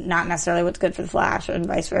Barry is not necessarily what's good for the Flash, and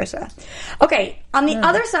vice versa. Okay, on the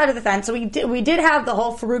other side of the fence, so we did have the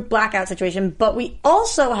whole Farouk blackout situation, but we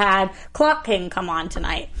also had Clock King come on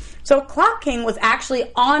tonight. So Clock King was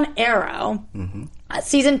actually on Arrow,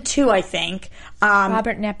 season 2, I think.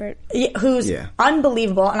 Robert Neppert. Who's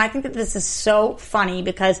unbelievable, and I think that this is so funny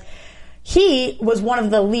because he was one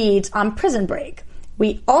of the leads on Prison Break.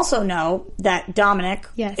 We also know that Dominic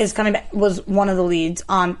is coming back, was one of the leads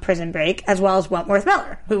on Prison Break, as well as Wentworth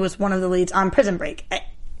Miller, who was one of the leads on Prison Break.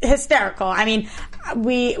 Hysterical. I mean,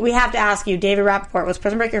 we have to ask you, David Rappaport, was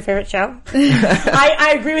Prison Break your favorite show?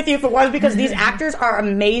 I agree with you if it was, because these actors are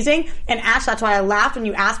amazing. And Ash, that's why I laughed when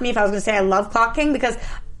you asked me if I was going to say I love Clock King, because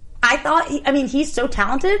I thought, he's so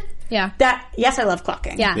talented. Yeah. That, yes, I love Clock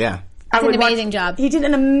King. Yeah. Yeah. He did an amazing job. He did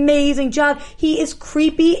an amazing job. He is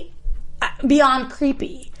creepy beyond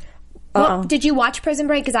creepy. Well, did you watch Prison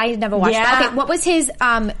Break? Because I had never watched it. Okay, what was his,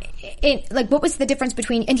 what was the difference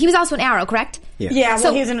between, and he was also an Arrow, correct? Yeah,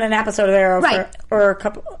 well, he was in an episode of Arrow for a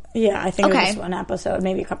couple, I think it was Okay. just one episode,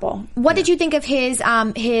 maybe a couple. What did you think of his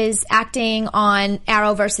acting on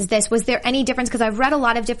Arrow versus this? Was there any difference? Because I've read a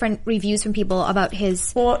lot of different reviews from people about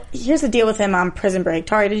his... Well, here's the deal with him on Prison Break.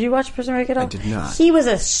 Tari, did you watch Prison Break at all? I did not. He was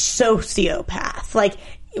a sociopath. Like,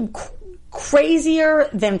 crazier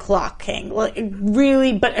than Clock King. Like,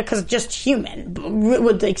 really, but because just human.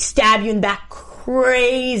 Would, like, stab you in the back.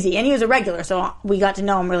 Crazy. And he was a regular, so we got to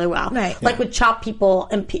know him really well. Right. Like, would chop people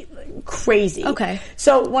and crazy. Okay.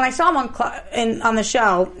 So when I saw him on the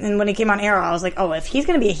show, and when he came on Arrow, I was like, oh, if he's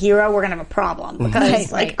going to be a hero, we're going to have a problem.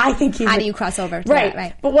 Because, I think he's... How do you cross over to that?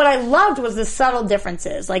 Right. But what I loved was the subtle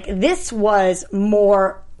differences. Like, this was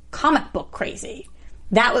more comic book crazy.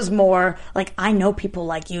 That was more like, I know people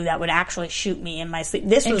like you that would actually shoot me in my sleep.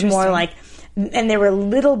 This was more like, and there were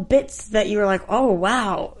little bits that you were like, oh,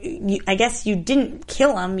 wow, I guess you didn't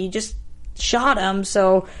kill him. You just shot him.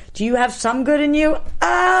 So do you have some good in you?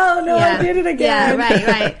 Oh, no, I did it again. Yeah,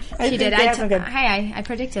 right. She did. I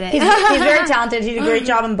predicted it. He's very talented. He did a great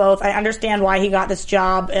job in both. I understand why he got this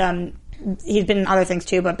job. He's been in other things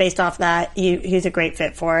too, but based off that, he's a great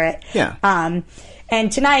fit for it. Yeah. And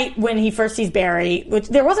tonight, when he first sees Barry, which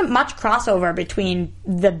there wasn't much crossover between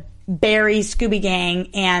the Barry Scooby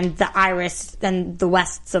Gang and the Iris and the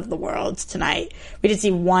Wests of the world tonight. We did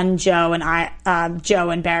see one Joe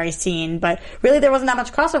and Barry scene, but really there wasn't that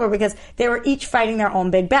much crossover because they were each fighting their own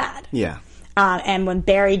big bad. Yeah. And when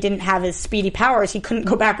Barry didn't have his speedy powers, he couldn't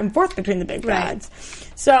go back and forth between the big bads.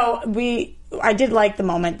 So I did like the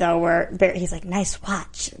moment though where he's like, "Nice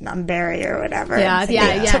watch," and I'm Barry or whatever.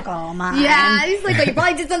 Yeah. Took all mine. Yeah, he's like, "Oh, you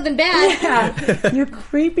probably did something bad." Yeah, you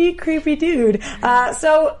creepy dude.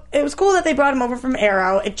 So it was cool that they brought him over from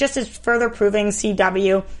Arrow. It just is further proving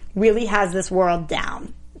CW really has this world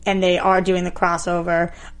down, and they are doing the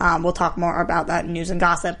crossover. We'll talk more about that in news and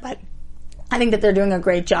gossip, but I think that they're doing a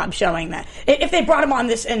great job showing that. If they brought him on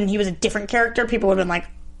this and he was a different character, people would have been like,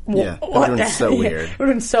 yeah, it would have been so weird. It would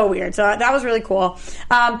have been so weird. So that was really cool.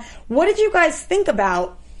 What did you guys think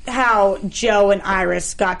about how Joe and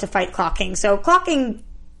Iris got to fight Clock King? So Clock King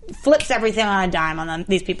flips everything on a dime on them,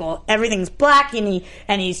 these people. Everything's black, and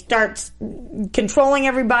he starts controlling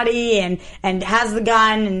everybody and has the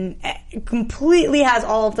gun and completely has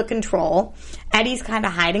all of the control. Eddie's kind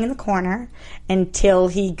of hiding in the corner until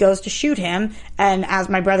he goes to shoot him, and as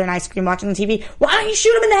my brother and I scream watching the TV, why don't you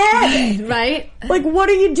shoot him in the head? Right? Like, what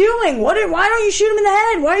are you doing? Why don't you shoot him in the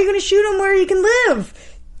head? Why are you going to shoot him where he can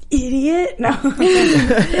live? Idiot. No.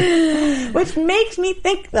 Which makes me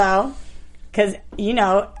think, though, because,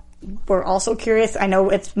 we're also curious. I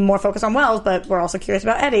know it's more focused on Wells, but we're also curious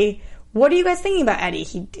about Eddie. What are you guys thinking about Eddie?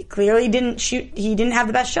 He clearly didn't shoot. He didn't have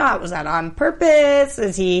the best shot. Was that on purpose?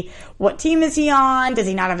 What team is he on? Does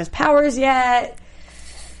he not have his powers yet?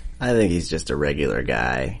 I think he's just a regular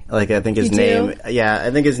guy. Like, I think his name. Yeah,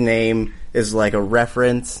 I think his name is like a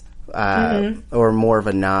reference or more of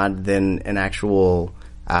a nod than an actual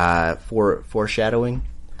foreshadowing.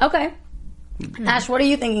 Okay. Ash, what are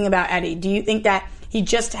you thinking about Eddie? Do you think that he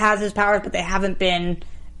just has his powers, but they haven't been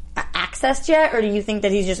accessed yet, or do you think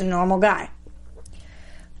that he's just a normal guy?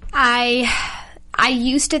 I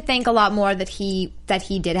used to think a lot more that he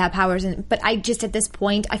did have powers, but I just at this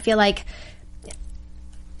point I feel like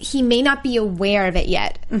he may not be aware of it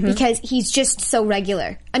yet because he's just so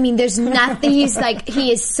regular. I mean, there's nothing. He's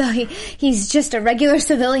just a regular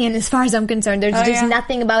civilian as far as I'm concerned. There's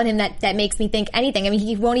nothing about him that makes me think anything. I mean,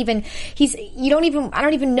 he won't even. I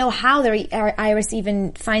don't even know how Iris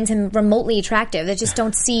even finds him remotely attractive. I just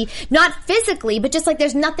don't see, not physically, but just like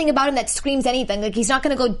there's nothing about him that screams anything. Like, he's not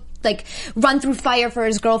going to go like run through fire for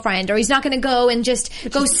his girlfriend, or he's not going to go and just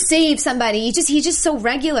go save somebody. He's just so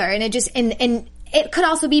regular, and it just and. It could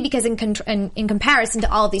also be because in comparison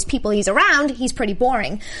to all of these people he's around, he's pretty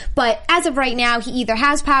boring. But as of right now, he either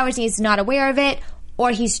has powers and he's not aware of it,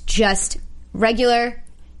 or he's just regular,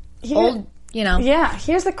 old, Yeah,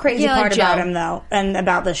 here's the crazy part about him, though, and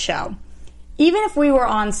about this show. Even if we were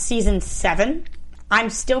on season 7, I'm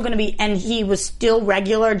still going to be, and he was still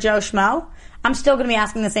regular Joe Schmo, I'm still going to be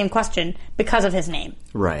asking the same question because of his name.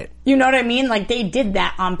 Right. You know what I mean? Like, they did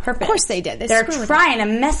that on purpose. Of course they did. They're trying to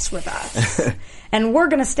mess with us. And we're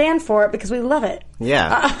going to stand for it because we love it.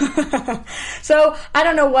 Yeah. So, I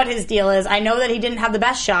don't know what his deal is. I know that he didn't have the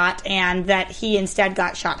best shot and that he instead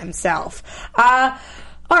got shot himself. All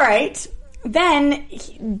right.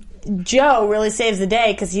 Then Joe really saves the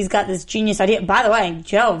day because he's got this genius idea. By the way,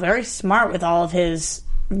 Joe, very smart with all of his...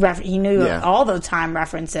 he knew all the time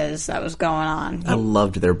references that was going on. I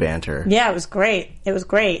loved their banter. Yeah, it was great.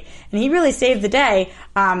 And he really saved the day.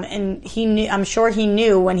 And he knew, I'm sure he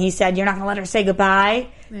knew when he said, "You're not going to let her say goodbye,"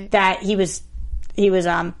 that he was,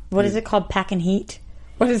 what is it called? Pack and heat?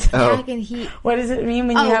 What is it? Pack and heat. What does it mean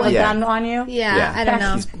when you have a gun on you? Yeah, I don't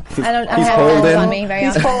know. He's holding. On me very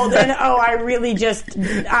He's often. holding. Oh,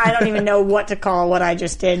 I don't even know what to call what I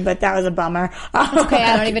just did, but that was a bummer. Okay,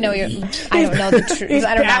 I don't even know I don't know the truth. He's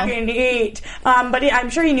I don't back know. in heat. But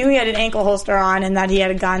I'm sure he knew he had an ankle holster on and that he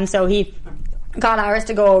had a gun, so he got Iris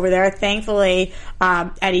to go over there. Thankfully,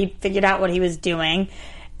 Eddie figured out what he was doing.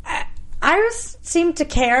 Iris seemed to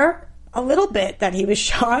care a little bit that he was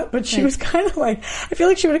shot, but she was kind of like, I feel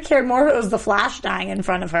like she would have cared more if it was the Flash dying in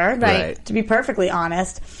front of her, right? To be perfectly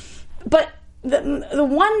honest. But the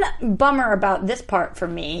one bummer about this part for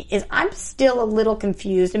me is I'm still a little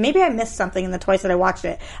confused, and maybe I missed something in the twice that I watched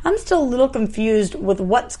it. I'm still a little confused with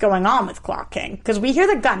what's going on with Clock King, because we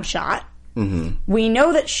hear the gunshot. Mm-hmm. We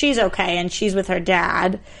know that she's okay and she's with her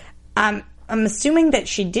dad. I'm assuming that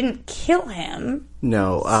she didn't kill him.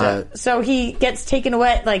 No. So he gets taken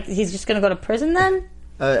away, like he's just going to go to prison then?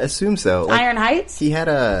 Assume so. Like, Iron Heights? He had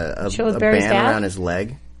a band around his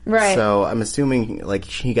leg. Right. So I'm assuming like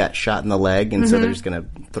he got shot in the leg, and so they're just going to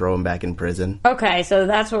throw him back in prison. Okay, so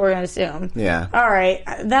that's what we're going to assume. Yeah. All right.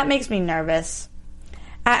 That makes me nervous.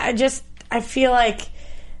 I feel like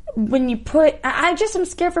when you put... I'm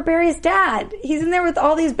scared for Barry's dad. He's in there with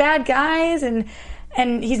all these bad guys, and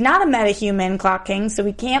he's not a metahuman, Clock King, so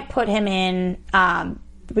we can't put him in...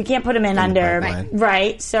 we can't put him in under...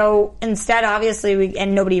 Right. So instead, obviously,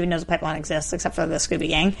 and nobody even knows the pipeline exists except for the Scooby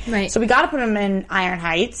Gang. Right. So we got to put him in Iron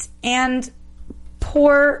Heights, and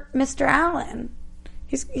poor Mr. Allen.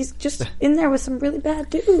 He's just in there with some really bad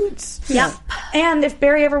dudes. Yep. And if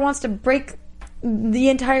Barry ever wants to break the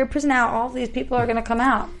entire prison out, all these people are going to come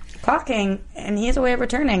out. Clock King, and he has a way of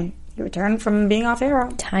returning. He returned from being off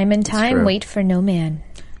Arrow. Time and time, true. wait for no man.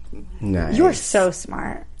 Nice. You're so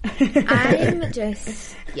smart. I'm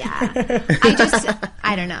just,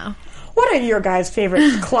 I don't know. What are your guys'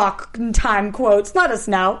 favorite clock time quotes? Let us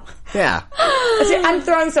know. Yeah. See, I'm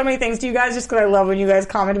throwing so many things to you guys just because I love when you guys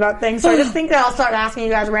comment about things. So I just think that I'll start asking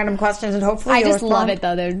you guys random questions and hopefully I you'll just love respond. it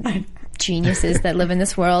though. They're geniuses that live in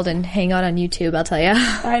this world and hang out on YouTube, I'll tell you.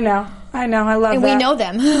 I know. I love And that. we know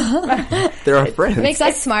them. They're our friends. Makes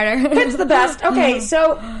us smarter. It's the best. Okay,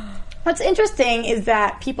 so what's interesting is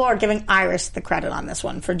that people are giving Iris the credit on this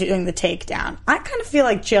one for doing the takedown. I kind of feel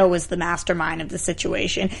like Joe was the mastermind of the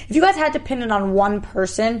situation. If you guys had to pin it on one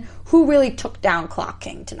person, who really took down Clock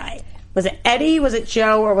King tonight? Was it Eddie, was it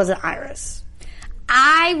Joe, or was it Iris?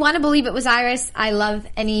 I want to believe it was Iris. I love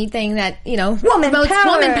anything that, Woman promotes power.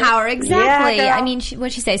 woman power. Exactly. Yeah, I mean,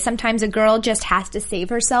 what'd she say? Sometimes a girl just has to save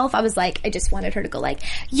herself. I was like, I just wanted her to go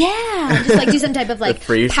yeah. Just do some type of The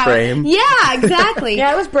freeze power. frame. Yeah, exactly.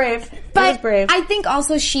 Yeah, it was brave. But it was brave. I think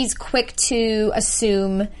also she's quick to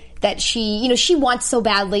assume that she wants so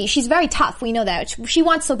badly. She's very tough. We know that. She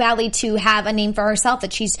wants so badly to have a name for herself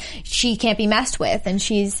that she can't be messed with, and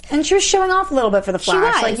she was showing off a little bit for the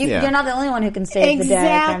Flash. was. You're not the only one who can save the day,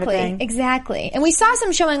 kind of thing. Exactly. And we saw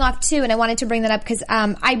some showing off too, and I wanted to bring that up because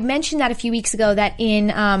I mentioned that a few weeks ago that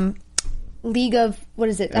in League of, what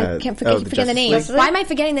is it? I can't forget the name. League. Why am I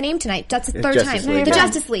forgetting the name tonight? That's the third Justice time. League. The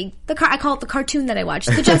Justice League. I call it the cartoon that I watched.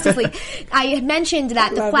 The Justice League. I had mentioned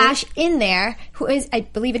that the Flash in there, who is, I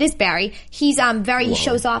believe it is Barry, he's he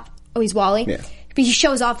shows off, he's Wally. Yeah. But he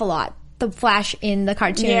shows off a lot. The Flash in the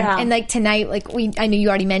cartoon. Yeah. And tonight, I know you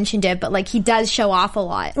already mentioned it, but he does show off a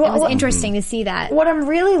lot. It was interesting to see that. What I'm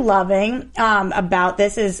really loving about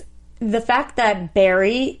this is the fact that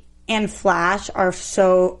Barry and Flash are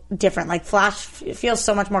so different. Flash feels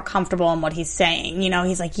so much more comfortable in what he's saying.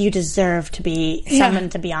 He's like, you deserve to be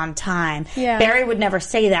summoned to be on time. Yeah. Barry would never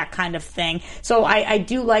say that kind of thing. So I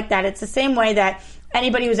do like that. It's the same way that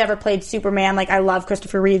anybody who's ever played Superman, I love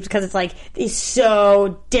Christopher Reeves because it's he's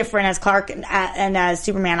so different as Clark and as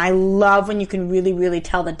Superman. I love when you can really, really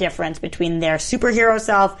tell the difference between their superhero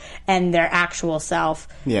self and their actual self.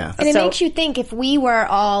 Yeah. And it makes you think if we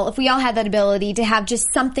all had that ability to have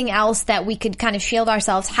just something else that we could kind of shield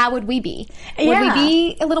ourselves, how would we be? Would we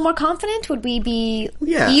be a little more confident? Would we be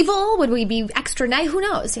evil? Would we be extra nice? Who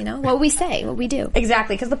knows? What would we say? What would we do?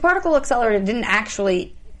 Exactly, because the particle accelerator didn't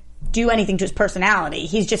actually do anything to his personality.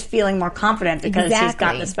 He's just feeling more confident because he's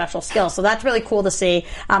got this special skill. So that's really cool to see.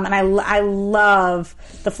 And I love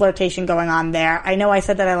the flirtation going on there. I know I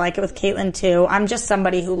said that I like it with Caitlin too. I'm just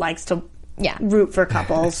somebody who likes to root for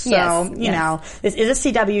couples. So, you know, this is a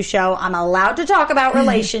CW show. I'm allowed to talk about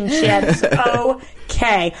relationships.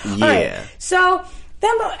 Okay. Yeah. All right. So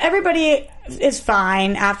then everybody is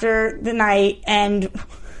fine after the night, and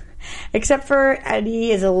except for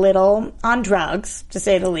Eddie is a little on drugs, to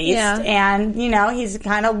say the least. Yeah. And, he's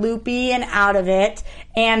kind of loopy and out of it.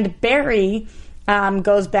 And Barry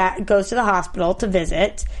goes to the hospital to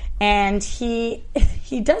visit, and he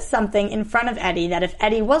does something in front of Eddie that if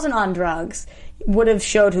Eddie wasn't on drugs, would have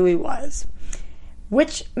showed who he was.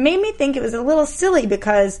 Which made me think it was a little silly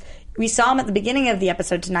because we saw him at the beginning of the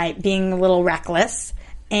episode tonight being a little reckless,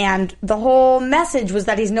 and the whole message was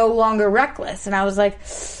that he's no longer reckless. And I was like,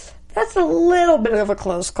 that's a little bit of a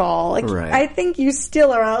close call. Right. I think you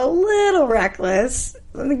still are a little reckless.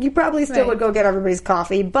 I think you probably still would go get everybody's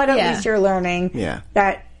coffee, but at least you're learning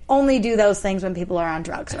that only do those things when people are on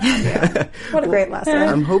drugs around you. What a great lesson.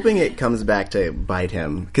 I'm hoping it comes back to bite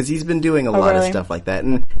him because he's been doing a lot of stuff like that.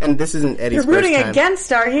 And this isn't Eddie's You're rooting first time.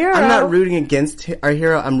 against our hero. I'm not rooting against our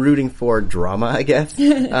hero. I'm rooting for drama, I guess.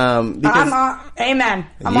 Because, amen.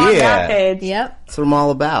 I'm on that page. Yep. That's what I'm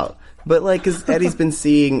all about. But because Eddie's been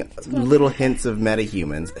seeing little hints of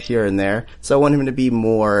metahumans here and there, so I want him to be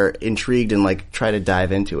more intrigued and try to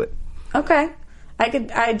dive into it. Okay.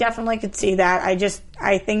 I definitely could see that.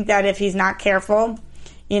 I think that if he's not careful,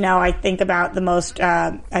 I think about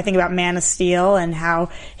Man of Steel and how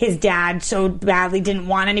his dad so badly didn't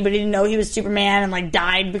want anybody to know he was Superman and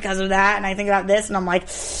died because of that. And I think about this and I'm like,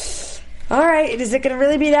 all right, is it going to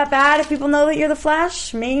really be that bad if people know that you're the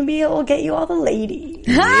Flash? Maybe it will get you all the ladies.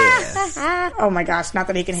 Yes. Oh my gosh, not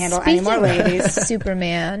that he can handle any more ladies.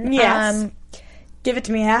 Superman. Yes. Give it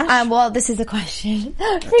to me, Ash. Well, this is a question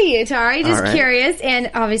for you, Tari. Just curious,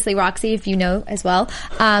 and obviously Roxy, if you know as well.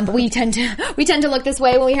 But we tend to look this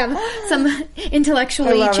way when we have some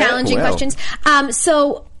intellectually challenging questions.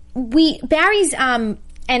 So Barry's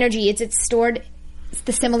energy, it's stored.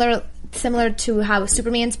 It's similar to how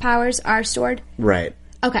Superman's powers are stored. Right.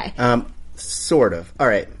 Okay. Sort of. All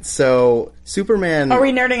right. So Superman. Are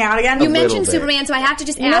we nerding out again? You mentioned Superman, so I have to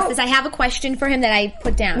just ask this. I have a question for him that I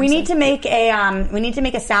put down. We need to make a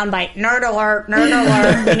soundbite. Nerd alert. Nerd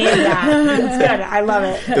alert. We need that. It's good. I love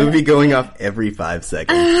it. It would be going off every 5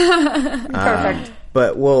 seconds. Perfect.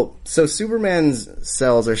 So Superman's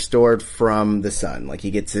cells are stored from the sun. He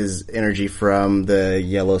gets his energy from the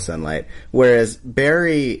yellow sunlight. Whereas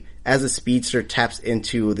Barry as a speedster, taps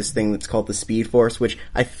into this thing that's called the Speed Force, which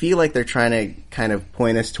I feel like they're trying to kind of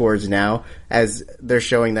point us towards now, as they're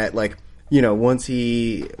showing that, like, you know, once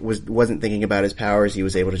he wasn't thinking about his powers, he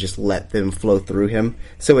was able to just let them flow through him.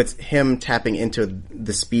 So it's him tapping into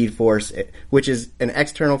the Speed Force, which is an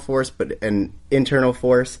external force, but an internal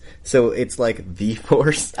force. So it's like the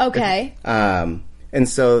Force. Okay. And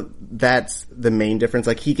so that's the main difference.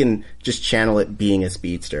 Like, he can just channel it being a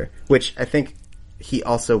speedster, which I think he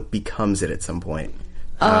also becomes it at some point.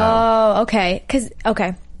 Okay.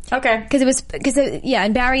 Okay.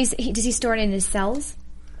 And Barry's, does he store it in his cells?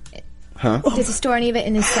 Huh? Does he store any of it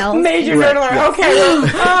in his cells? Major nerd alert. Yeah.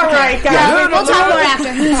 Okay. All right, guys. Yeah, we'll talk more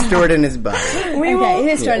after. He's stored in his body. We will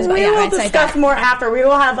discuss more after. We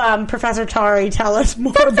will have Professor Tari tell us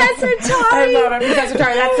more. Professor Tari. I love it. Professor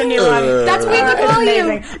Tari. That's the new one. That's what we call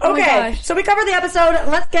you. Okay, so we covered the episode.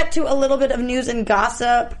 Let's get to a little bit of news and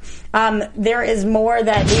gossip. There is more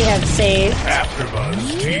that we have saved. AfterBuzz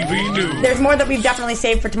TV News. There's more that we've definitely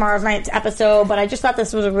saved for tomorrow's night's episode, but I just thought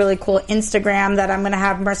this was a really cool Instagram that I'm going to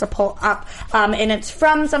have Marissa pull up. And it's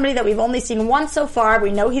from somebody that we've only seen once so far.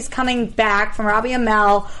 We know he's coming back, from Robbie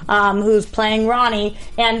Amell, who's playing Ronnie.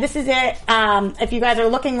 And this is it. If you guys are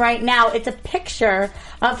looking right now, it's a picture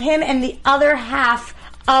of him and the other half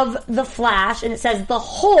of the Flash, and it says the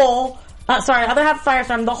whole... other half of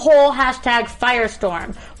Firestorm, the whole hashtag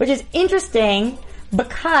Firestorm, which is interesting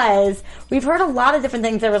because we've heard a lot of different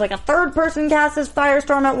things. There was like a third person cast as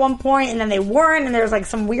Firestorm at one point, and then they weren't, and there's like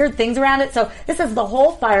some weird things around it. So this is the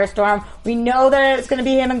whole Firestorm. We know that it's going to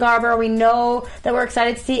be him and Garber. We know that we're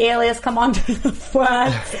excited to see Alias come onto the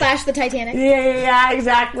Flash. Flash the Titanic. Yeah,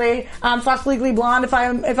 exactly. Flash Legally Blonde,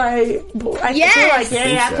 I yes! feel like,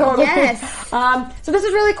 yeah, totally. Yes. So this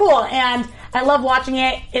is really cool, and I love watching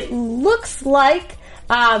it. It looks like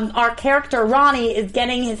our character Ronnie is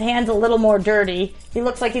getting his hands a little more dirty. He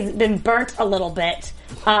looks like he's been burnt a little bit.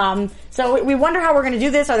 So we wonder how we're going to do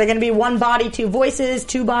this. Are they going to be one body, two voices,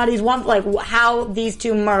 two bodies, one, like how these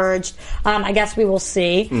two merged? I guess we will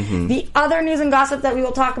see. Mm-hmm. The other news and gossip that we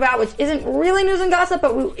will talk about, which isn't really news and gossip,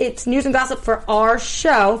 but it's news and gossip for our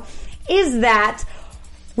show, is that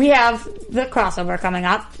we have the crossover coming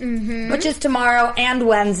up, which is tomorrow and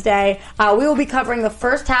Wednesday. We will be covering the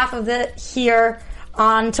first half of it here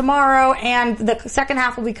on tomorrow, and the second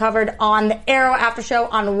half will be covered on the Arrow After Show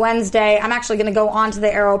on Wednesday. I'm actually going to go onto the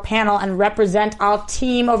Arrow panel and represent our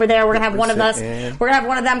team over there. We're going to have one of us. We're going to have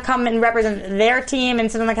one of them come and represent their team and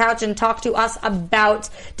sit on the couch and talk to us about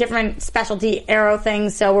different specialty Arrow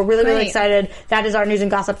things. So we're really excited. That is our news and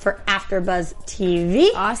gossip for AfterBuzz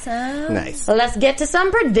TV. Awesome. Nice. So let's get to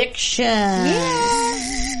some predictions.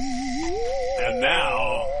 And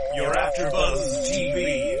now, your AfterBuzz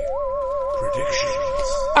TV predictions.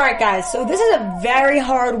 All right, guys. So this is a very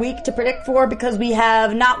hard week to predict for because we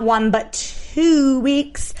have not one but 2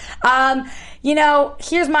 weeks.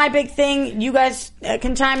 Here's my big thing. You guys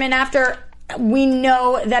can chime in after. We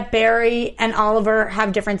know that Barry and Oliver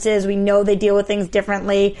have differences. We know they deal with things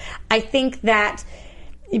differently. I think that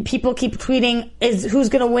people keep tweeting, who's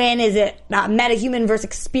going to win? Is it metahuman versus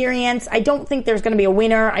experience? I don't think there's going to be a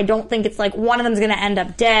winner. I don't think it's like one of them's going to end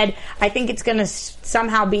up dead. I think it's going to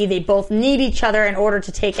somehow be they both need each other in order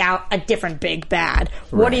to take out a different big bad.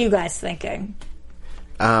 Right. What are you guys thinking?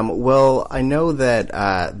 Well, I know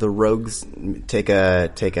that the Rogues take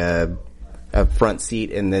a front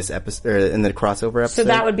seat in this episode, or in the crossover episode. So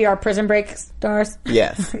that would be our Prison Break stars?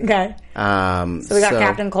 Yes. Okay. So we got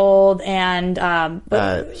Captain Cold and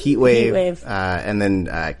Heatwave. And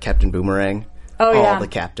then Captain Boomerang. Oh, yeah. All the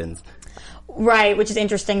captains. Right, which is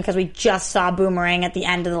interesting because we just saw Boomerang at the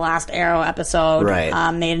end of the last Arrow episode.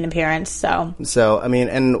 Right. Made an appearance, So, I mean,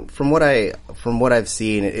 and from what I've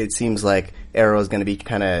seen, it seems like Arrow is going to be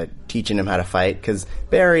kind of teaching him how to fight, because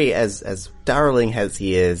Barry, as darling as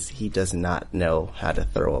he is, he does not know how to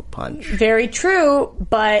throw a punch. Very true,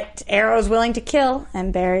 but Arrow's willing to kill,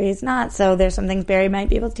 and Barry's not, so there's some things Barry might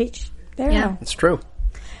be able to teach Barry. Yeah. It's true.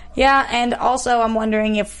 Yeah, and also I'm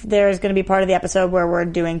wondering if there's going to be part of the episode where we're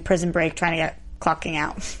doing Prison Break, trying to get clocking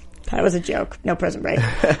out. That was a joke. No Prison Break.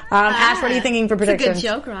 Ash, what are you thinking for predictions? It's a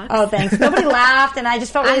good joke, Rox. Oh, thanks. Nobody laughed, and I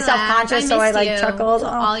just felt really self-conscious, so I chuckled. Oh.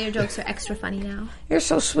 All your jokes are extra funny now. You're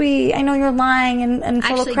so sweet. I know you're lying and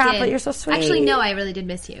full of crap, but you're so sweet. Actually, no, I really did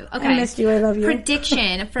miss you. Okay. I missed you. I love you.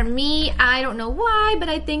 Prediction. For me, I don't know why, but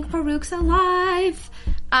I think Farouk's alive.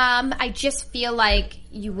 I just feel like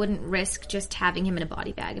you wouldn't risk just having him in a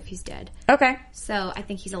body bag if he's dead. Okay. So I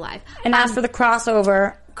think he's alive. And as for the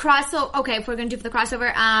crossover... Okay, if we're going to do for the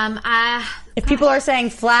crossover, if people are saying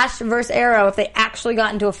Flash versus Arrow, if they actually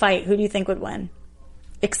got into a fight, who do you think would win?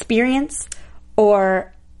 Experience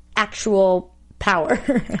or actual power.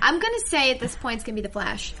 I'm going to say at this point it's going to be the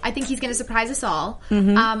Flash. I think he's going to surprise us all.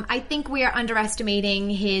 I think we are underestimating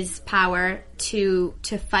his power to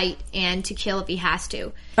fight and to kill if he has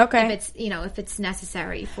to. Okay. If it's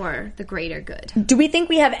necessary for the greater good. Do we think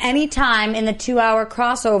we have any time in the 2-hour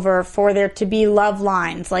crossover for there to be love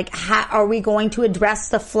lines? Like, are we going to address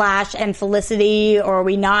the Flash and Felicity, or are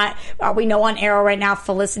we not? We know on Arrow right now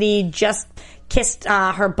Felicity just kissed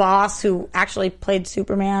her boss, who actually played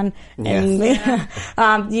Superman. Yes.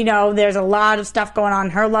 And there's a lot of stuff going on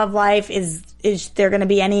in her love life. Is there going to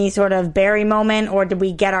be any sort of Barry moment, or did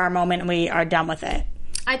we get our moment and we are done with it?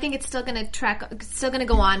 I think it's still going to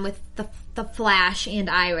go on with the Flash and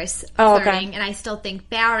Iris flirting, and I still think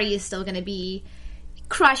Barry is still going to be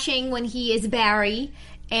crushing when he is Barry.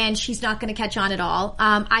 And she's not going to catch on at all.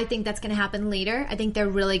 I think that's going to happen later. I think they're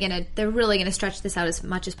really going to stretch this out as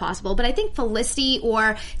much as possible. But I think Felicity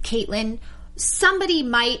or Caitlin, somebody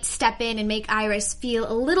might step in and make Iris feel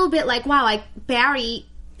a little bit like, wow, like Barry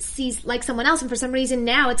sees like someone else, and for some reason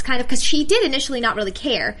now it's kind of, because she did initially not really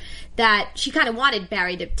care, that she kind of wanted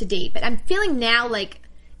Barry to date. But I'm feeling now like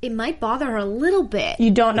it might bother her a little bit. You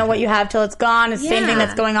don't know what you have till it's gone. It's the same thing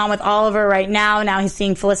that's going on with Oliver right now. Now he's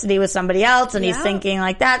seeing Felicity with somebody else, and he's thinking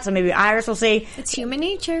like that. So maybe Iris will see. It's human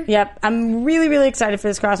nature. Yep. I'm really, really excited for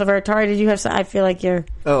this crossover. Tari, did you have some? I feel like you're...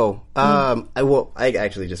 I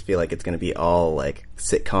actually just feel like it's going to be all like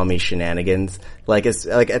sitcom-y shenanigans. Like it's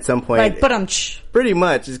like at some point, pretty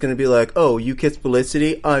much it's going to be like, oh, you kissed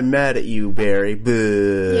Felicity? I'm mad at you, Barry.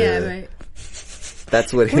 Boo. Yeah, right.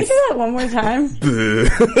 That's what. Can we do that one more time? Boo.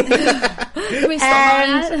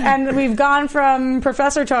 And we've gone from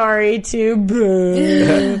Professor Tari to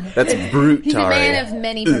boo. That's brute He's Tari. a man of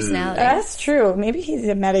many personalities. That's true. Maybe he's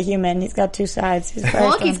a metahuman. He's got two sides.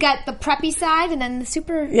 He's got the preppy side and then the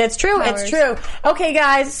super. Yeah, it's true. powers. It's true. Okay,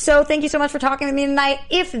 guys. So thank you so much for talking to me tonight.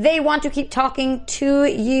 If they want to keep talking to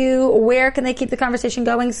you, where can they keep the conversation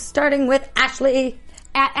going? Starting with Ashley.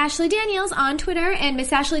 At Ashley Daniels on Twitter and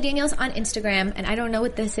Miss Ashley Daniels on Instagram. And I don't know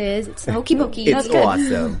what this is. It's hokey pokey. It's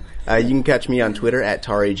awesome. You can catch me on Twitter at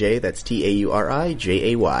TariJ. That's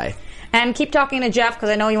TaurijAY. And keep talking to Jeff, because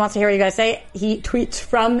I know he wants to hear what you guys say. He tweets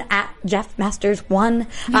from at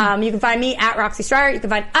JeffMasters1. You can find me at Roxy Stryer. You can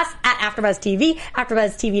find us at AfterBuzz TV,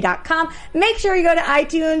 AfterBuzzTV.com. Make sure you go to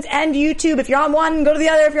iTunes and YouTube. If you're on one, go to the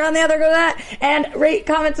other. If you're on the other, go to that. And rate,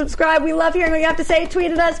 comment, subscribe. We love hearing what you have to say.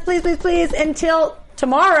 Tweet at us, please, please, please. Until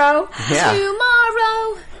tomorrow. Yeah.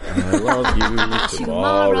 Tomorrow. I love you.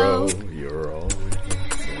 Tomorrow. You're all.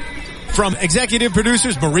 From executive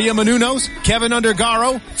producers Maria Menounos, Kevin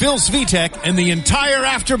Undergaro, Phil Svitek, and the entire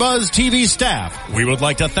AfterBuzz TV staff, we would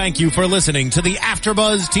like to thank you for listening to the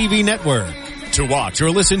AfterBuzz TV network. To watch or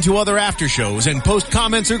listen to other after shows and post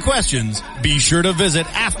comments or questions, be sure to visit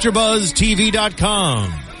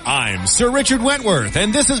AfterBuzzTV.com. I'm Sir Richard Wentworth,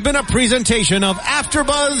 and this has been a presentation of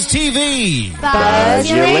AfterBuzz TV. Buzz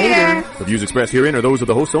you later. The views expressed herein are those of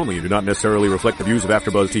the hosts only and do not necessarily reflect the views of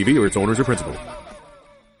AfterBuzz TV or its owners or principals.